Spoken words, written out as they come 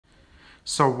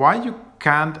So why you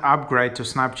can't upgrade to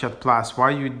Snapchat Plus?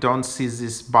 Why you don't see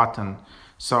this button?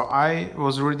 So I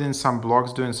was reading some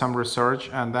blogs, doing some research,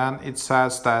 and then it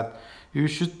says that you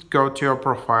should go to your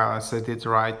profile. I said it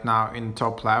right now in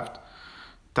top left,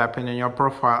 tapping in your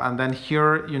profile, and then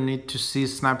here you need to see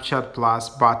Snapchat Plus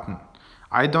button.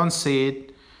 I don't see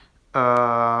it,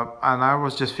 and I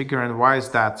was just figuring why is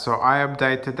that. So I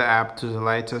updated the app to the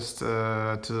latest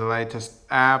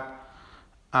app,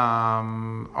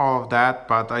 all of that,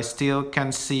 but I still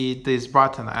can see this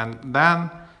button. And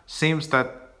then seems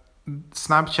that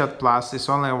Snapchat Plus is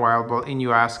only available in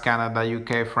US, Canada,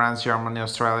 UK, France, Germany,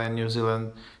 Australia, New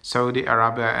Zealand, Saudi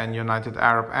Arabia, and United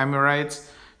Arab Emirates.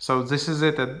 So this is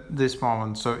it at this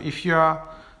moment. So if you are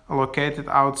located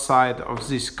outside of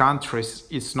these countries,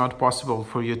 it's not possible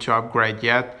for you to upgrade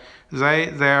yet.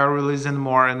 They are releasing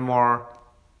more and more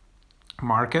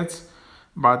markets,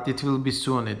 but it will be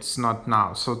soon. It's not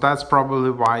now. So that's probably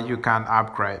why you can't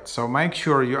upgrade. So make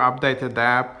sure you updated the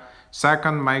app.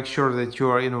 Second, make sure that you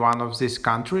are in one of these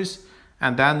countries,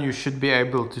 and then you should be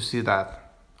able to see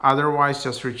that. Otherwise,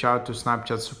 just reach out to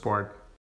Snapchat support.